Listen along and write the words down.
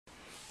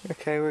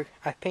Okay,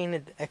 I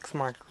painted the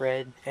exmark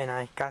red, and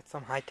I got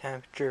some high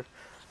temperature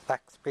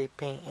black spray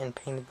paint and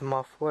painted the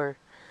muffler,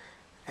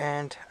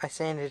 and I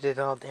sanded it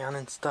all down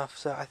and stuff,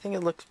 so I think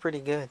it looks pretty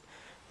good.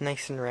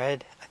 Nice and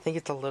red. I think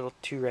it's a little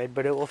too red,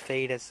 but it will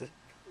fade as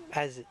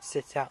it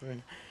sits out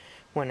and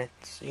when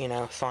it's, you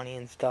know, sunny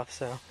and stuff.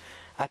 So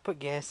I put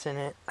gas in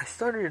it. I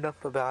started it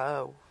up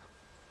about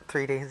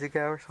 3 days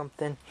ago or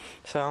something,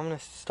 so I'm gonna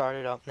start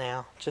it up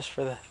now just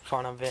for the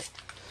fun of it.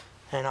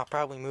 And I'll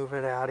probably move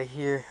it out of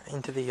here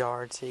into the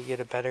yard so you get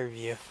a better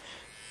view.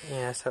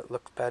 Yeah, so it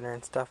looks better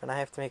and stuff. And I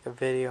have to make a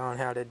video on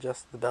how to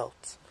adjust the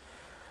belts.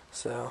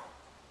 So,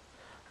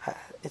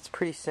 it's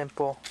pretty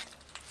simple.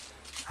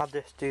 I'll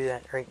just do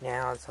that right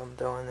now as I'm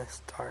doing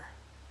this start.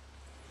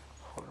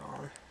 Hold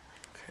on.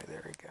 Okay,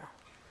 there we go.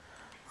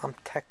 I'm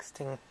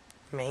texting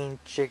Main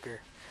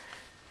Jigger.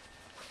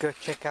 Go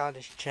check out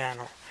his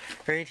channel.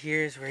 Right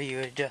here is where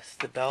you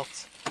adjust the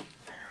belts.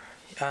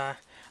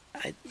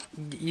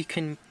 You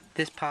can...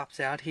 This pops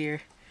out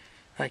here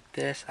like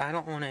this. I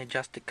don't want to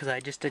adjust it because I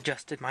just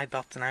adjusted my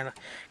belts and I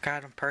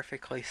got them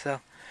perfectly.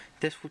 So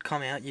this would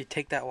come out. You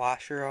take that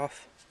washer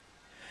off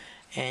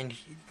and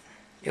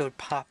it would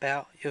pop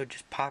out. It would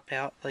just pop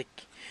out,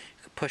 like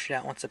you could push it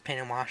out once the pin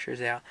and washer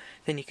is out.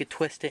 Then you could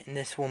twist it and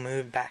this will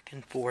move back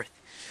and forth.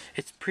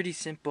 It's pretty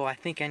simple. I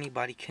think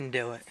anybody can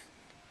do it.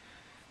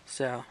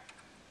 So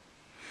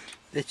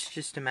it's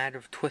just a matter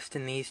of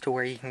twisting these to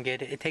where you can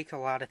get it. It takes a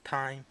lot of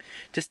time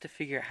just to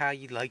figure out how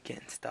you like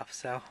it and stuff.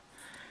 So,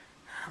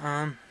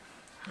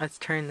 let's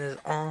turn this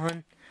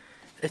on.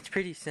 It's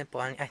pretty simple.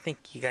 I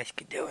think you guys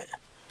could do it.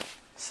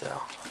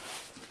 So,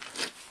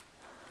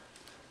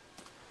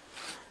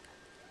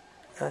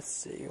 let's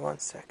see. 1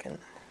 second.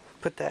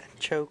 Put that in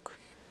choke.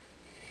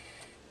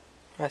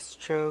 That's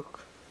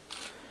choke.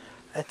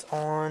 It's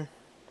on.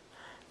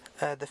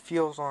 The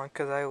fuel's on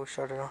because I always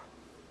shut it on.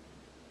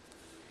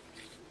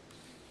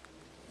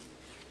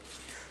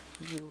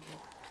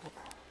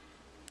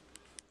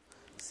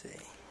 See,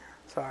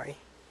 sorry,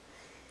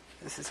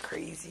 this is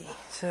crazy.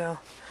 So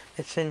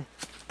it's in,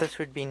 this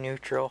would be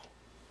neutral.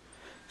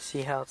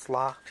 See how it's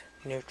locked?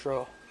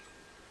 Neutral.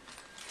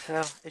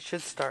 So it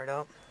should start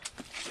up.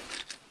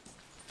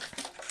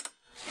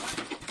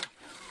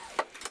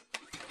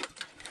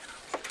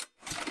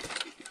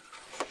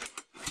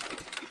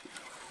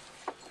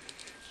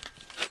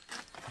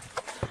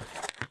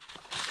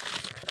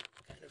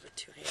 Kind of a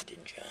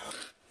two-handed job.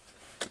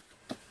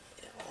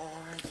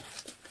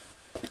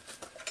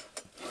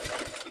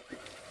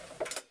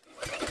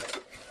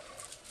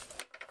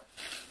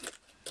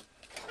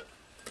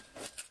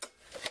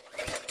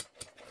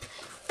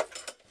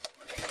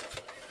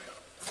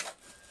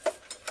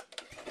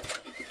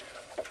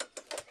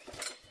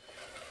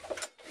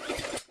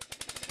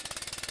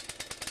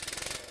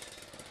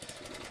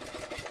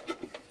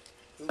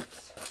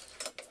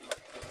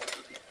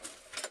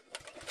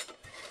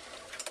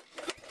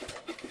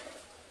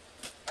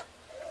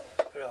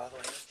 Put it all the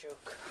way in the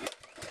choke.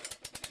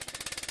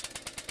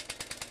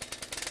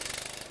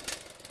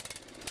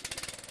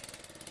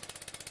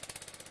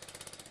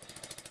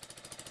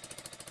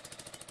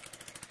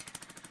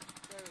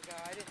 There we go.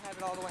 I didn't have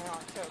it all the way on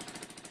choke.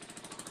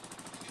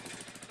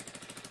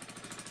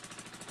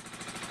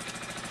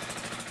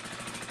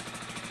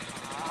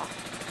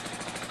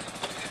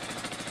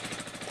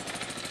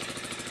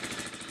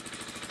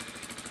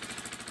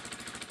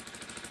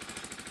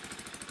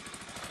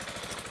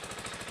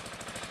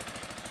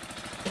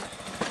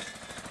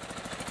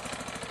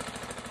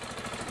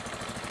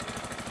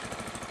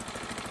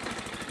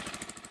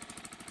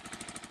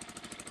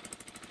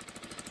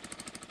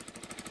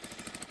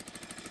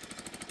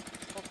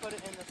 We'll put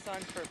it in the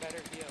sun for a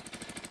better view.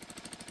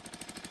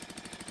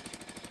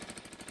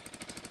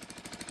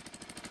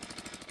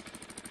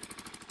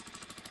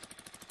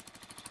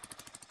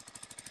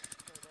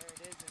 So there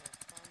it is in the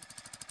sun.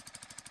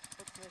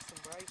 Looks nice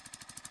and bright.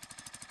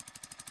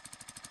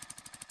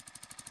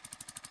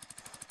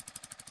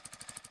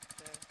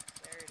 So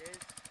there it is.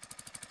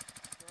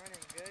 It's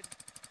running good.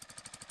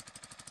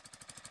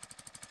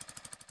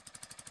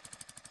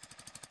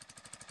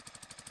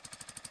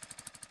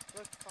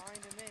 Looks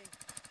fine to me.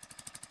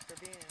 For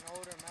being an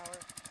older mower.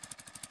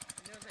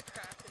 And there's a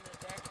crack in the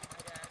deck.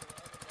 My dad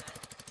welded that.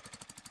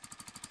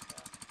 So,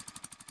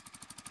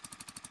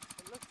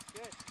 it looks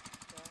good.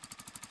 So,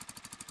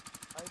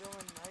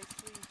 idling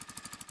nicely.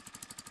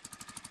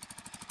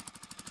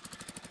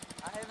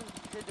 I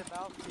haven't did the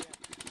valves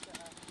yet.